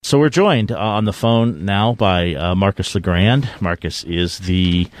So we're joined on the phone now by Marcus LeGrand. Marcus is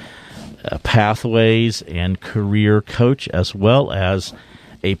the Pathways and Career Coach, as well as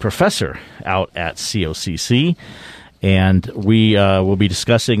a professor out at COCC. And we will be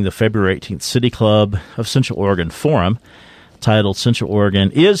discussing the February 18th City Club of Central Oregon Forum, titled Central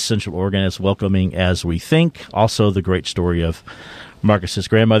Oregon as Welcoming as We Think? Also, the great story of Marcus's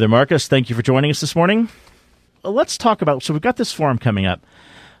grandmother. Marcus, thank you for joining us this morning. Let's talk about, so we've got this forum coming up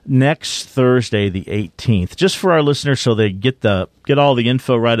next Thursday, the 18th. Just for our listeners, so they get all the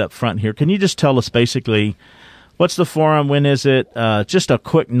info right up front here, can you just tell us basically what's the forum, when is it, just a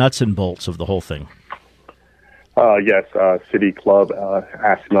quick nuts and bolts of the whole thing? Yes, City Club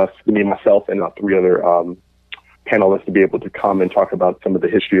asking us, me, myself, and three other panelists to be able to come and talk about some of the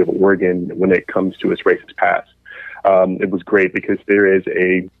history of Oregon when it comes to its racist past. It was great because there is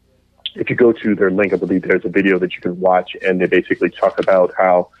if you go to their link, I believe there's a video that you can watch, and they basically talk about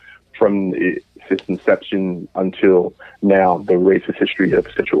how from its inception until now, the racist history of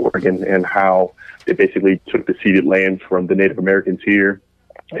Central Oregon and how they basically took the ceded land from the Native Americans here,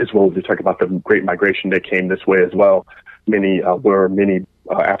 as well as they talk about the great migration that came this way as well. Many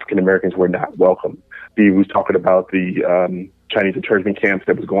African Americans were not welcome. He was talking about the Chinese internment camps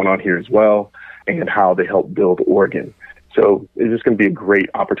that was going on here as well, and how they helped build Oregon. So it's just going to be a great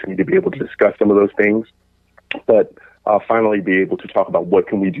opportunity to be able to discuss some of those things, but finally be able to talk about what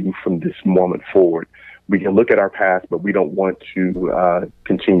can we do from this moment forward. We can look at our past, but we don't want to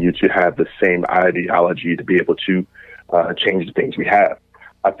continue to have the same ideology to be able to change the things we have.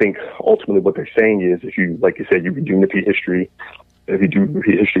 I think ultimately what they're saying is, if you, like you said, you do repeat history. If you do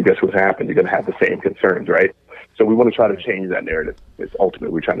repeat history, guess what's happened? You're going to have the same concerns, right? So we want to try to change that narrative. It's ultimately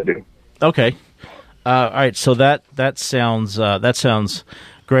what we're trying to do. Okay. All right, so that sounds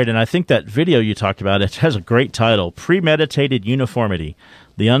great, and I think that video you talked about, it has a great title: "Premeditated Uniformity: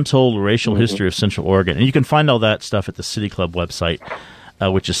 The Untold Racial History of Central Oregon," and you can find all that stuff at the City Club website,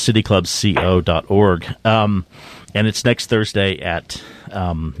 which is cityclubco.org, and it's next Thursday at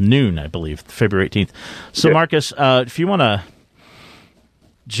noon, I believe, February 18th. So, yeah. Marcus, if you want to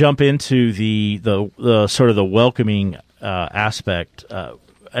jump into the sort of the welcoming aspect.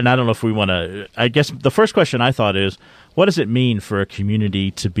 And I don't know if we want to, I guess the first question I thought is, what does it mean for a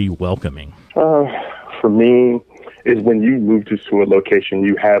community to be welcoming? For me, is when you move to a location,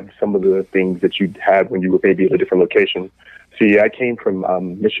 you have some of the things that you had when you were maybe at a different location. See, I came from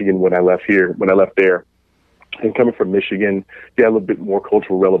Michigan when I left there. And coming from Michigan, you had a little bit more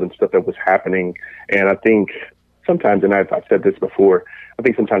cultural relevant stuff that was happening. And I think sometimes, and I've said this before, I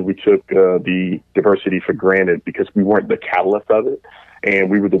think sometimes we took the diversity for granted because we weren't the catalyst of it.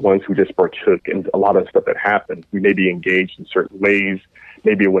 And we were the ones who just partook in a lot of stuff that happened. We may be engaged in certain ways,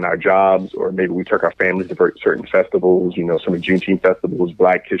 maybe in our jobs, or maybe we took our families to certain festivals, some of Juneteenth festivals,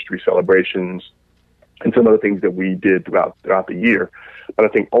 Black History celebrations, and some other things that we did throughout the year. But I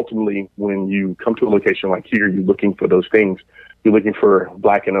think ultimately when you come to a location like here, you're looking for those things. You're looking for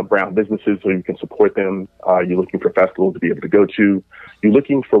Black and brown businesses so you can support them. You're looking for festivals to be able to go to. You're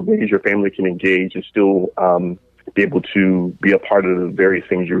looking for ways your family can engage and still be able to be a part of the various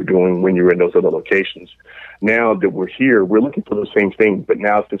things you were doing when you were in those other locations. Now that we're here, we're looking for those same things, but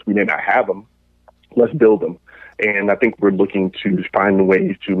now since we may not have them, let's build them. And I think we're looking to find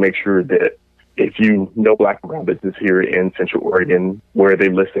ways to make sure that if you know Black and brown business here in Central Oregon, where they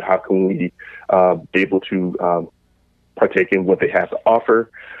listed, how can we be able to partake in what they have to offer,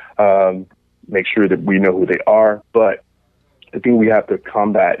 make sure that we know who they are, but the thing we have to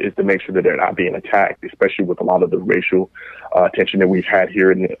combat is to make sure that they're not being attacked, especially with a lot of the racial tension that we've had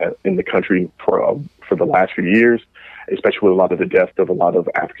here in the country for the last few years, especially with a lot of the deaths of a lot of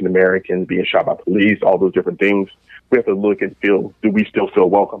African Americans being shot by police, all those different things. We have to look and feel, do we still feel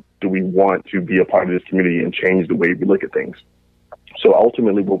welcome? Do we want to be a part of this community and change the way we look at things? So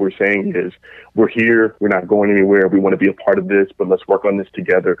ultimately what we're saying is we're here, we're not going anywhere, we want to be a part of this, but let's work on this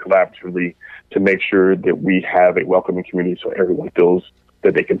together collaboratively to make sure that we have a welcoming community so everyone feels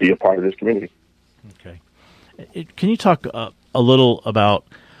that they can be a part of this community. Okay. Can you talk a little about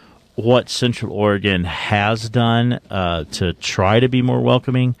what Central Oregon has done to try to be more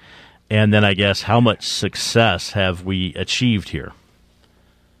welcoming? And then I guess how much success have we achieved here?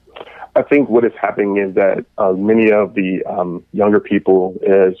 I think what is happening is that many of the younger people,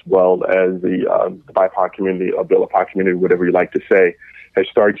 as well as the BIPOC community or BIPOC community, whatever you like to say, has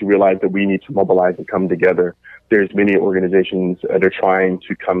started to realize that we need to mobilize and come together. There's many organizations that are trying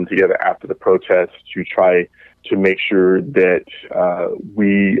to come together after the protests to try to make sure that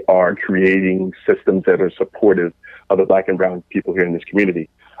we are creating systems that are supportive of the Black and brown people here in this community.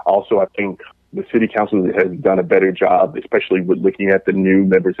 Also, I think the city council has done a better job, especially with looking at the new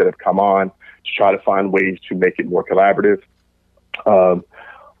members that have come on, to try to find ways to make it more collaborative.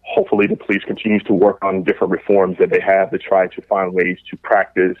 Hopefully the police continues to work on different reforms that they have to try to find ways to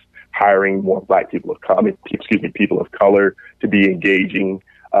practice hiring more Black people of color, people of color to be engaging.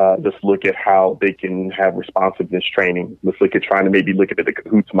 Let's look at how they can have responsiveness training. Let's look at trying to maybe look at the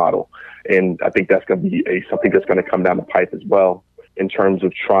Cahoots model. And I think that's going to be something that's going to come down the pipe as well in terms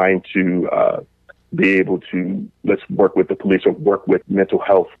of trying to be able to, let's work with the police or work with mental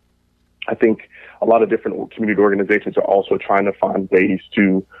health. I think a lot of different community organizations are also trying to find ways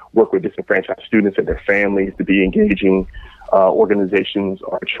to work with disenfranchised students and their families to be engaging. Organizations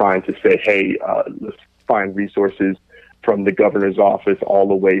are trying to say, hey, let's find resources from the governor's office all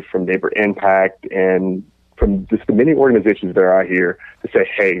the way from Neighbor Impact and from just the many organizations that are out here to say,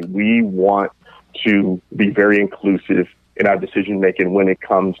 hey, we want to be very inclusive in our decision making when it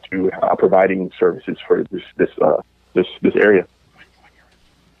comes to providing services for this area.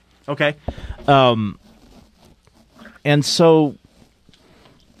 Okay. And so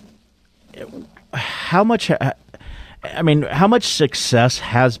how much success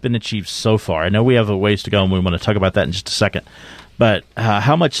has been achieved so far? I know we have a ways to go, and we want to talk about that in just a second. But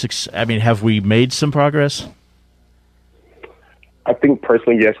how much have we made some progress? I think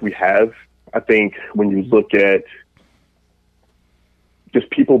personally, yes, we have. I think when you look at just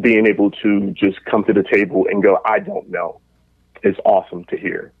people being able to just come to the table and go, I don't know, is awesome to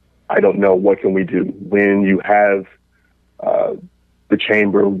hear. I don't know, what can we do? When you have the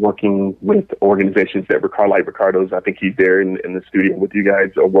chamber working with organizations that Ricardo's, I think he's there in the studio with you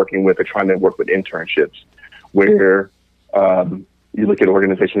guys, are working with, or trying to work with internships, where you look at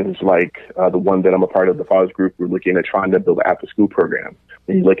organizations like the one that I'm a part of, the Fathers Group. We're looking at trying to build an after-school program.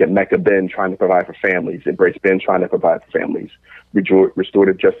 When you look at Mecca Ben trying to provide for families, Embrace Ben trying to provide for families,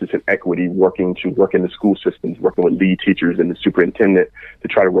 Restorative Justice and Equity working in the school systems, working with lead teachers and the superintendent to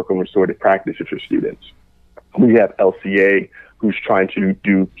try to work on restorative practices for students. We have LCA, who's trying to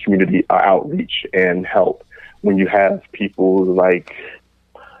do community outreach and help. When you have people like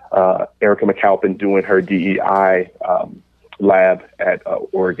Erica McAlpin doing her DEI lab at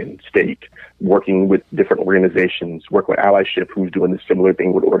Oregon State, working with different organizations, working with Allyship, who's doing a similar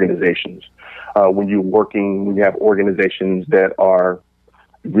thing with organizations. When you have organizations that are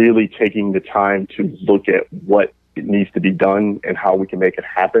really taking the time to look at what it needs to be done and how we can make it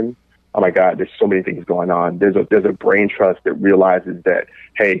happen. Oh my God, there's so many things going on. There's a brain trust that realizes that,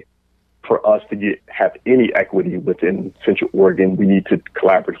 hey, for us to have any equity within Central Oregon, we need to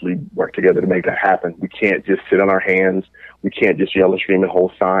collaboratively work together to make that happen. We can't just sit on our hands. We can't just yell and scream and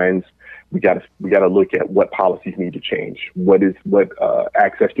hold signs. We got to look at what policies need to change. What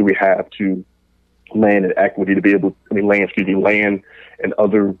access do we have to land and equity to be able, land and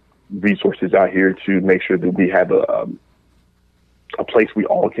other resources out here to make sure that we have a place we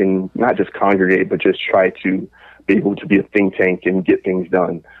all can not just congregate, but just try to be able to be a think tank and get things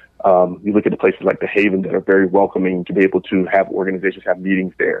done. You look at the places like the Haven that are very welcoming to be able to have organizations have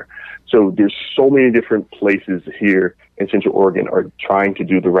meetings there. So there's so many different places here in Central Oregon are trying to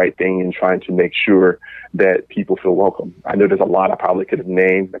do the right thing and trying to make sure that people feel welcome. I know there's a lot I probably could have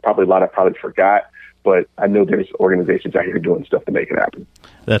named, probably a lot I probably forgot, but I know there's organizations out here doing stuff to make it happen.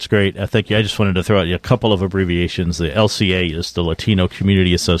 That's great. Thank you. I just wanted to throw out a couple of abbreviations. The LCA is the Latino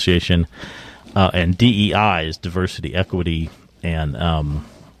Community Association, and DEI is Diversity, Equity, and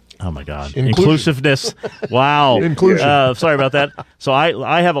oh my God, inclusiveness. Wow. Inclusion. Sorry about that. So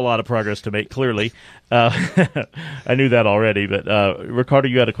I have a lot of progress to make, clearly. I knew that already, but Ricardo,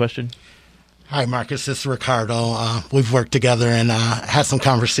 you had a question? Hi, Marcus. This is Ricardo. We've worked together and had some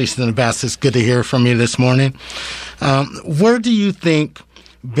conversations in the past. It's good to hear from you this morning. Where do you think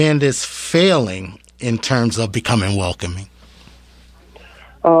Bend is failing in terms of becoming welcoming?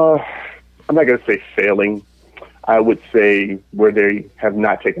 I'm not going to say failing. I would say where they have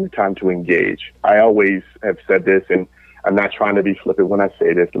not taken the time to engage. I always have said this, and I'm not trying to be flippant when I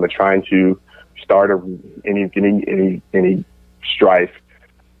say this. I'm not trying to start any strife.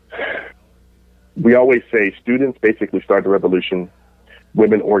 We always say students basically start the revolution,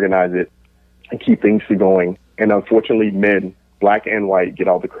 women organize it, and keep things going. And unfortunately, men, black and white, get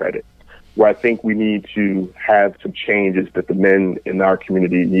all the credit. Where I think we need to have some changes that the men in our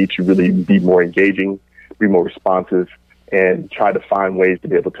community need to really be more engaging, be more responsive, and try to find ways to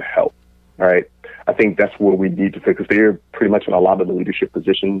be able to help. All right. I think that's where we need to focus. They're pretty much in a lot of the leadership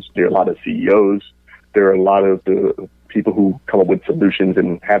positions. There are a lot of CEOs. There are a lot of the people who come up with solutions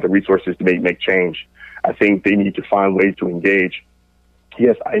and have the resources to make change. I think they need to find ways to engage.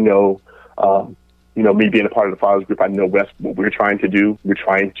 Yes, I know me being a part of the Fathers Group, I know that's what we're trying to do. We're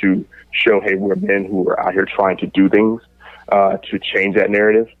trying to show, hey, we're men who are out here trying to do things to change that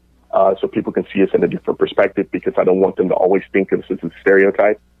narrative so people can see us in a different perspective, because I don't want them to always think of us as a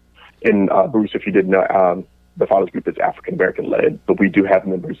stereotype. And Bruce, if you didn't know, the Fathers Group is African-American led, but we do have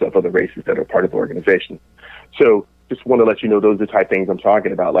members of other races that are part of the organization. So just want to let you know those are the type of things I'm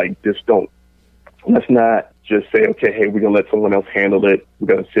talking about. Like, let's not just say, okay, hey, we're going to let someone else handle it. We're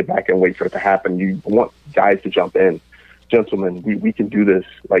going to sit back and wait for it to happen. You want guys to jump in. Gentlemen, we can do this.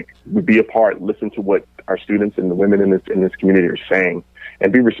 Like, we be a part, listen to what our students and the women in this community are saying,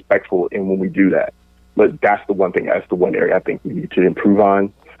 and be respectful in when we do that. But that's the one thing, that's the one area I think we need to improve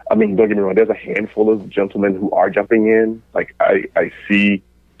on. I mean, don't get me wrong, there's a handful of gentlemen who are jumping in. Like, I see,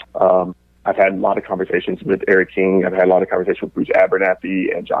 I've had a lot of conversations with Eric King. I've had a lot of conversations with Bruce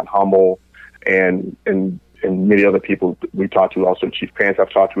Abernathy and John Hummel and many other people we talked to. Also, Chief Pants I've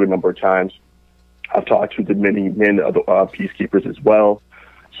talked to a number of times. I've talked to the many men of the peacekeepers as well.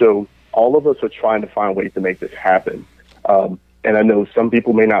 So all of us are trying to find ways to make this happen. And I know some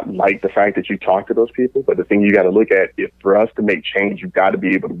people may not like the fact that you talk to those people, but the thing you got to look at is for us to make change, you've got to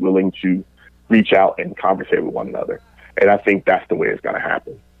be willing to reach out and conversate with one another. And I think that's the way it's going to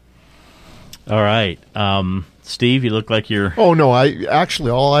happen. All right. Steve, you look like you're... Oh, no,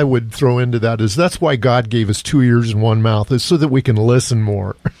 all I would throw into that is that's why God gave us 2 ears and 1 mouth, is so that we can listen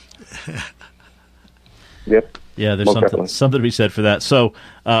more. Yep. Yeah, there's something to be said for that. So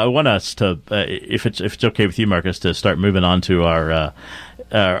I want us to, if it's okay with you, Marcus, to start moving on to our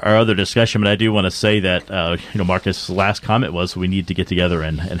other discussion. But I do want to say that Marcus' last comment was we need to get together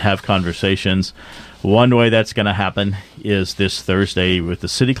and have conversations. One way that's going to happen is this Thursday with the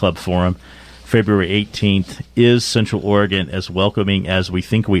City Club Forum, February 18th. Is Central Oregon as welcoming as we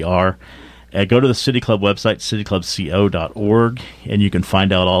think we are? Go to the City Club website, cityclubco.org, and you can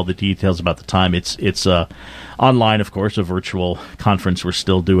find out all the details about the time. It's online, of course, a virtual conference. We're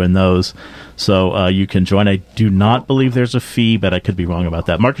still doing those, so you can join. I do not believe there's a fee, but I could be wrong about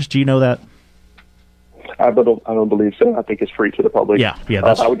that. Marcus, do you know that? I don't believe so. I think it's free to the public. Yeah.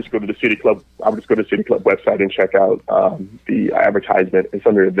 I would just go to the City Club. I would just go to the City Club website and check out the advertisement. It's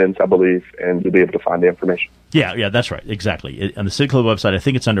under events, I believe, and you'll be able to find the information. Yeah, that's right. Exactly. On the City Club website, I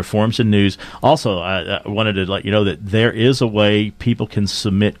think it's under Forums and News. Also, I wanted to let you know that there is a way people can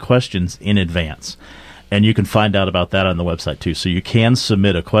submit questions in advance, and you can find out about that on the website too. So you can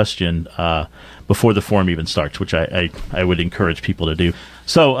submit a question before the forum even starts, which I would encourage people to do.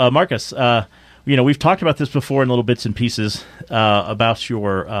 So, Marcus, we've talked about this before in little bits and pieces about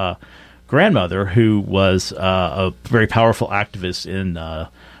your grandmother, who was a very powerful activist in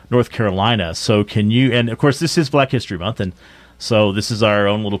North Carolina. So can you, and of course this is Black History Month, and so this is our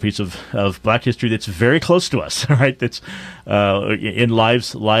own little piece of Black history that's very close to us, right? That's in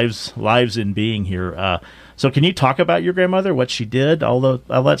lives in being here. So can you talk about your grandmother, what she did, all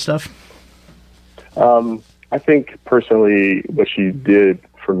that stuff? I think personally what she did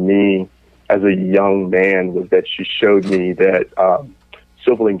for me as a young man was that she showed me that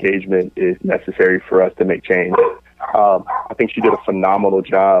civil engagement is necessary for us to make change. I think she did a phenomenal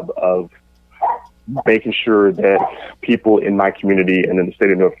job of making sure that people in my community and in the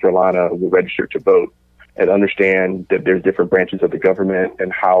state of North Carolina were registered to vote and understand that there's different branches of the government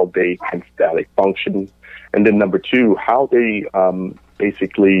and how they function. And then number two, how they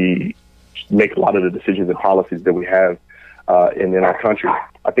basically make a lot of the decisions and policies that we have in our country.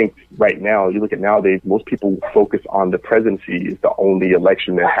 I think right now, you look at nowadays, most people focus on the presidency is the only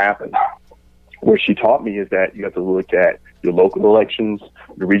election that happens. Where she taught me is that you have to look at your local elections,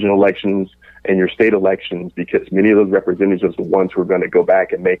 your regional elections, and your state elections, because many of those representatives are the ones who are going to go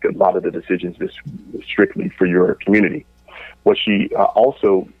back and make a lot of the decisions just strictly for your community. What she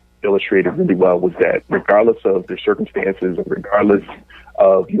also illustrated really well was that regardless of their circumstances or regardless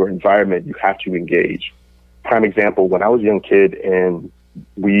of your environment, you have to engage. Prime example, when I was a young kid and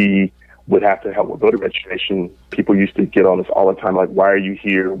we would have to help with voter registration, people used to get on us all the time, like, why are you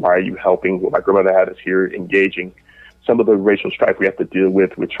here? Why are you helping? Well, my grandmother had us here engaging. Some of the racial strife we have to deal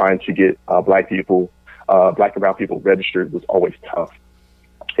with trying to get black and brown people registered was always tough.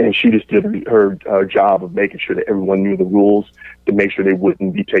 And she just did her job of making sure that everyone knew the rules to make sure they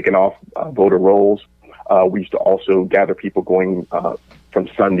wouldn't be taken off voter rolls. We used to also gather people going from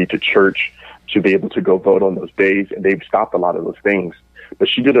Sunday to church to be able to go vote on those days, and they've stopped a lot of those things. But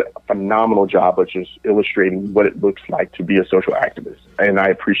she did a phenomenal job of just illustrating what it looks like to be a social activist, and I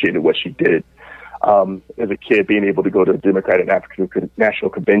appreciated what she did. As a kid, being able to go to Democratic African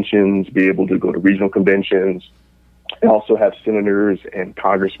national conventions, be able to go to regional conventions, and also have senators and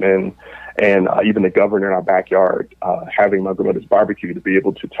congressmen and even the governor in our backyard having my grandmother's barbecue to be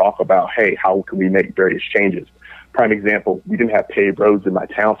able to talk about, hey, how can we make various changes? Prime example, we didn't have paved roads in my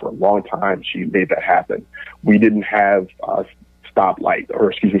town for a long time. She made that happen. We didn't have stoplights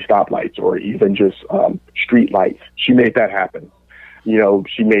or even just street lights. She made that happen. You know,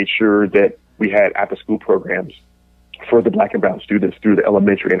 she made sure that we had after-school programs for the Black and brown students through the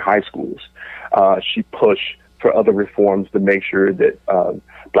elementary and high schools. She pushed for other reforms to make sure that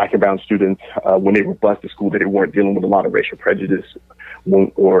Black and brown students, when they were bused to school, that they weren't dealing with a lot of racial prejudice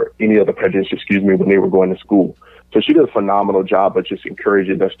or any other prejudice, when they were going to school. So she did a phenomenal job of just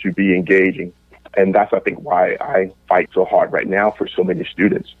encouraging us to be engaging. And that's, I think, why I fight so hard right now for so many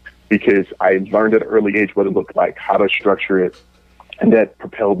students, because I learned at an early age what it looked like, how to structure it. And that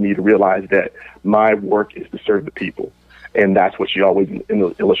propelled me to realize that my work is to serve the people. And that's what she always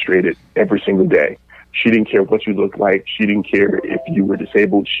illustrated every single day. She didn't care what you looked like. She didn't care if you were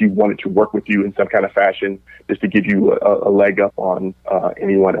disabled. She wanted to work with you in some kind of fashion just to give you a leg up on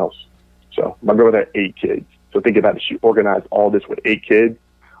anyone else. So my grandmother had 8 kids. So think about it. She organized all this with 8 kids.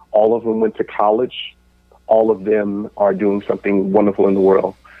 All of them went to college. All of them are doing something wonderful in the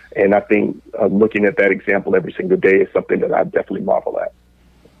world. And I think looking at that example every single day is something that I definitely marvel at.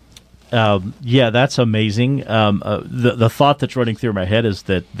 Yeah, that's amazing. The thought that's running through my head is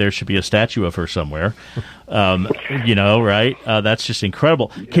that there should be a statue of her somewhere. Right? That's just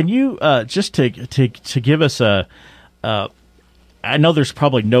incredible. Can you just to give us I know there's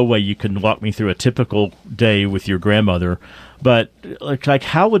probably no way you can walk me through a typical day with your grandmother, but like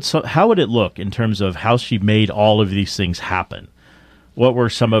how would it look in terms of how she made all of these things happen? What were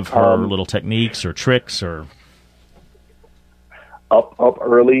some of her little techniques or tricks or up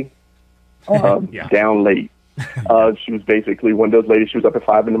early, yeah. down late? She was basically one of those ladies. She was up at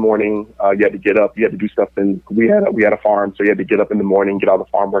 5 a.m. You had to get up. You had to do stuff, and we had a farm, so you had to get up in the morning, get all the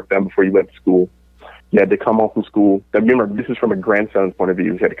farm work done before you went to school. You had to come home from school. Now, remember, this is from a grandson's point of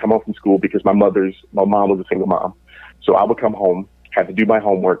view. You had to come home from school because my mom was a single mom. So I would come home, had to do my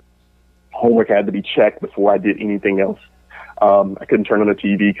homework. Homework had to be checked before I did anything else. I couldn't turn on the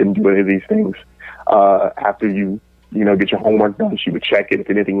TV, couldn't do any of these things. After you get your homework done, she would check it. If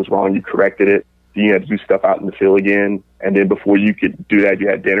anything was wrong, you corrected it. Then you had to do stuff out in the field again. And then before you could do that, you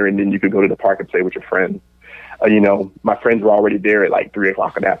had dinner, and then you could go to the park and play with your friends. My friends were already there at like 3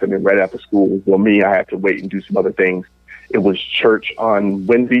 o'clock in the afternoon, right after school. Well, me, I had to wait and do some other things. It was church on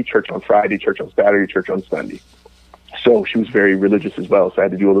Wednesday, church on Friday, church on Saturday, church on Sunday. So she was very religious as well. So I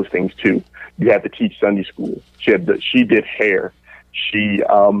had to do all those things too. You had to teach Sunday school. She did hair. She,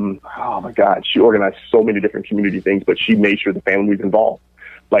 she organized so many different community things, but she made sure the family was involved.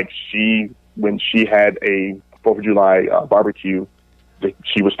 Like when she had a 4th of July barbecue,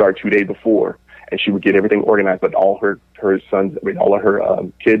 she would start 2 days before. And she would get everything organized, but all her sons, all of her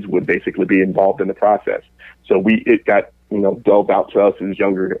kids would basically be involved in the process. So it got, delved out to us as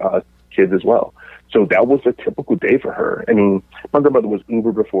younger kids as well. So that was a typical day for her. I mean, my grandmother was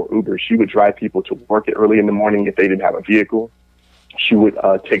Uber before Uber. She would drive people to work early in the morning if they didn't have a vehicle. She would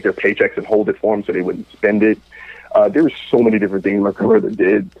take their paychecks and hold it for them so they wouldn't spend it. There were so many different things my grandmother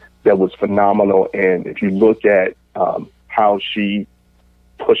did that was phenomenal. And if you look at how she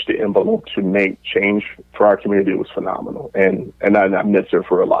pushed the envelope to make change for our community, it was phenomenal. And I miss her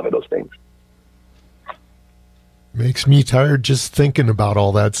for a lot of those things. Makes me tired just thinking about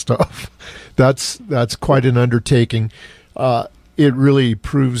all that stuff. That's quite an undertaking. It really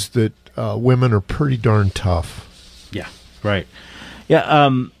proves that women are pretty darn tough. Yeah, right. Yeah.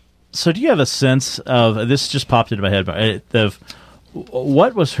 So do you have a sense of, this just popped into my head, of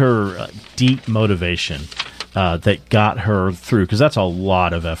what was her deep motivation that got her through? Because that's a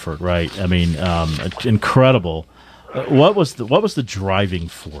lot of effort, right? I mean, incredible. What was the driving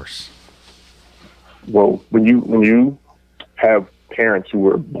force? Well, when you have parents who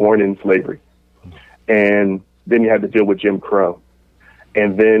were born in slavery, and then you had to deal with Jim Crow,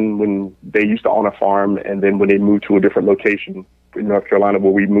 and then when they used to own a farm, and then when they moved to a different location in North Carolina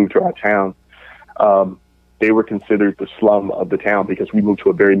where we moved to our town, they were considered the slum of the town because we moved to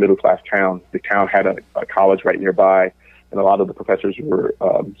a very middle-class town. The town had a college right nearby, and a lot of the professors were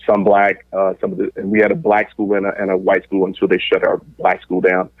some black, and we had a black school and a white school until they shut our black school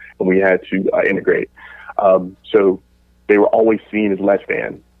down and we had to integrate. So they were always seen as less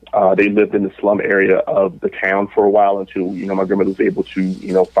than. They lived in the slum area of the town for a while until, my grandmother was able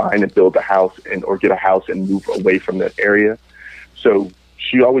to, find and build a house or get a house and move away from that area. So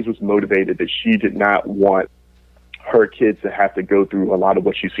she always was motivated that she did not want her kids to have to go through a lot of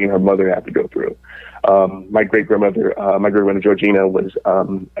what she's seen her mother have to go through. My great-grandmother Georgina was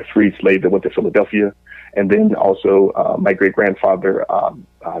a free slave that went to Philadelphia. And then also my great-grandfather,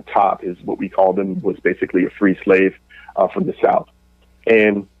 Top is what we called him, was basically a free slave from the South.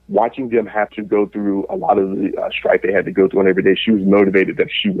 And watching them have to go through a lot of the strife they had to go through on every day, she was motivated that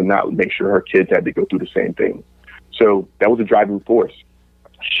she would not make sure her kids had to go through the same thing. So that was a driving force.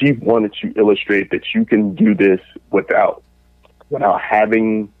 She wanted to illustrate that you can do this without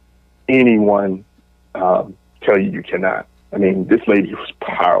having anyone tell you cannot. I mean, this lady was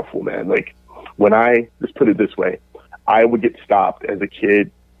powerful, man. Like, let's put it this way, I would get stopped as a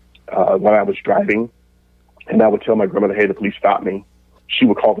kid when I was driving, and I would tell my grandmother, hey, the police stopped me. She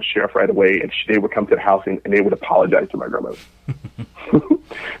would call the sheriff right away, and they would come to the house, and they would apologize to my grandmother.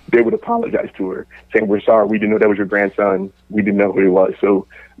 They would apologize to her, saying, we're sorry, we didn't know that was your grandson. We didn't know who he was. So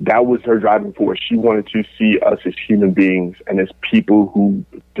that was her driving force. She wanted to see us as human beings and as people who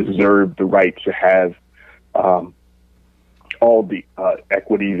deserve the right to have all the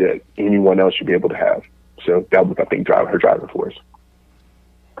equity that anyone else should be able to have. So that was, I think, her driving force.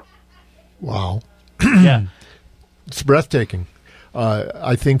 Wow. Yeah. It's breathtaking.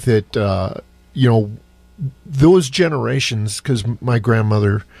 I think that, those generations, because my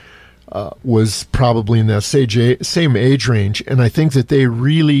grandmother was probably in that same age range, and I think that they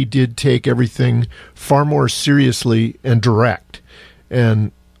really did take everything far more seriously and direct.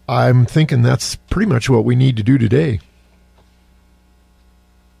 And I'm thinking that's pretty much what we need to do today.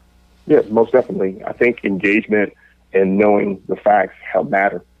 Yeah, most definitely. I think engagement and knowing the facts help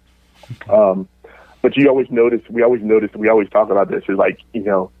matter. But we always talk about this, is like,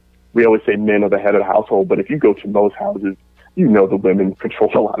 we always say men are the head of the household, but if you go to most houses, the women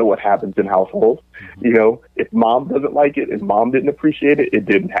control a lot of what happens in households. If mom doesn't like it and mom didn't appreciate it, it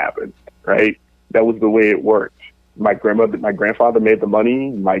didn't happen, right? That was the way it worked. My grandfather made the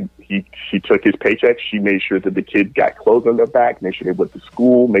money. She took his paycheck. She made sure that the kids got clothes on their back, made sure they went to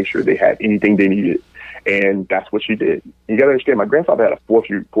school, make sure they had anything they needed. And that's what she did. You got to understand, my grandfather had a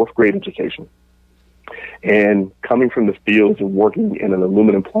fourth grade education. And coming from the fields and working in an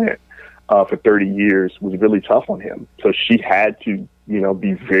aluminum plant for 30 years was really tough on him. So she had to,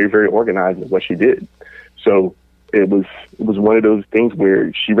 be very, very organized in what she did. So it was one of those things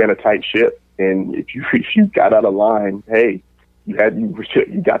where she ran a tight ship. And if you got out of line, hey, you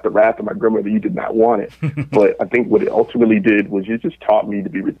got the wrath of my grandmother. You did not want it. But I think what it ultimately did was it just taught me to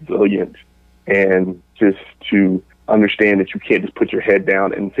be resilient and just to understand that you can't just put your head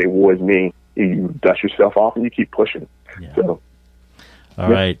down and say, war is me. You dust yourself off and you keep pushing. Yeah. So, all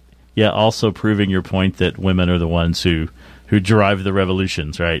right. Yeah. Also proving your point that women are the ones who drive the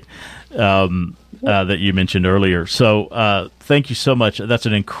revolutions, right? That you mentioned earlier. So, thank you so much. That's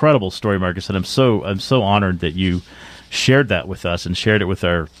an incredible story, Marcus, and I'm so honored that you shared that with us and shared it with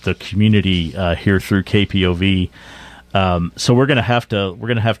the community here through KPOV. So we're gonna have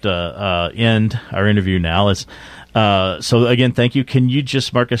to end our interview now. So again, thank you. Can you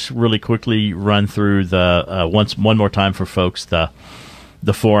just, Marcus, really quickly run through the one more time for folks the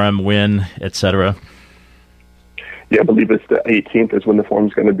forum, when, etc. Yeah, I believe it's the 18th is when the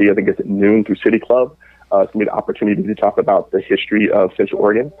forum's going to be. I think it's at noon through City Club. It's going to be an opportunity to talk about the history of Central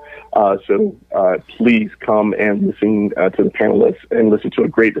Oregon. So please come and listen to the panelists and listen to a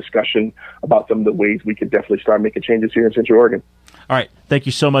great discussion about some of the ways we could definitely start making changes here in Central Oregon. All right. Thank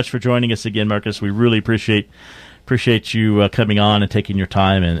you so much for joining us again, Marcus. We really appreciate you coming on and taking your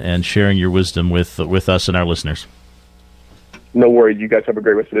time and sharing your wisdom with us and our listeners. No worries. You guys have a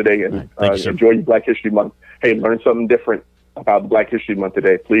great rest of the day, and enjoy your Black History Month. Hey, learn something different about Black History Month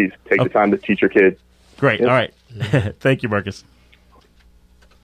today. Please take the time to teach your kids. Great. Yep. All right. Thank you, Marcus.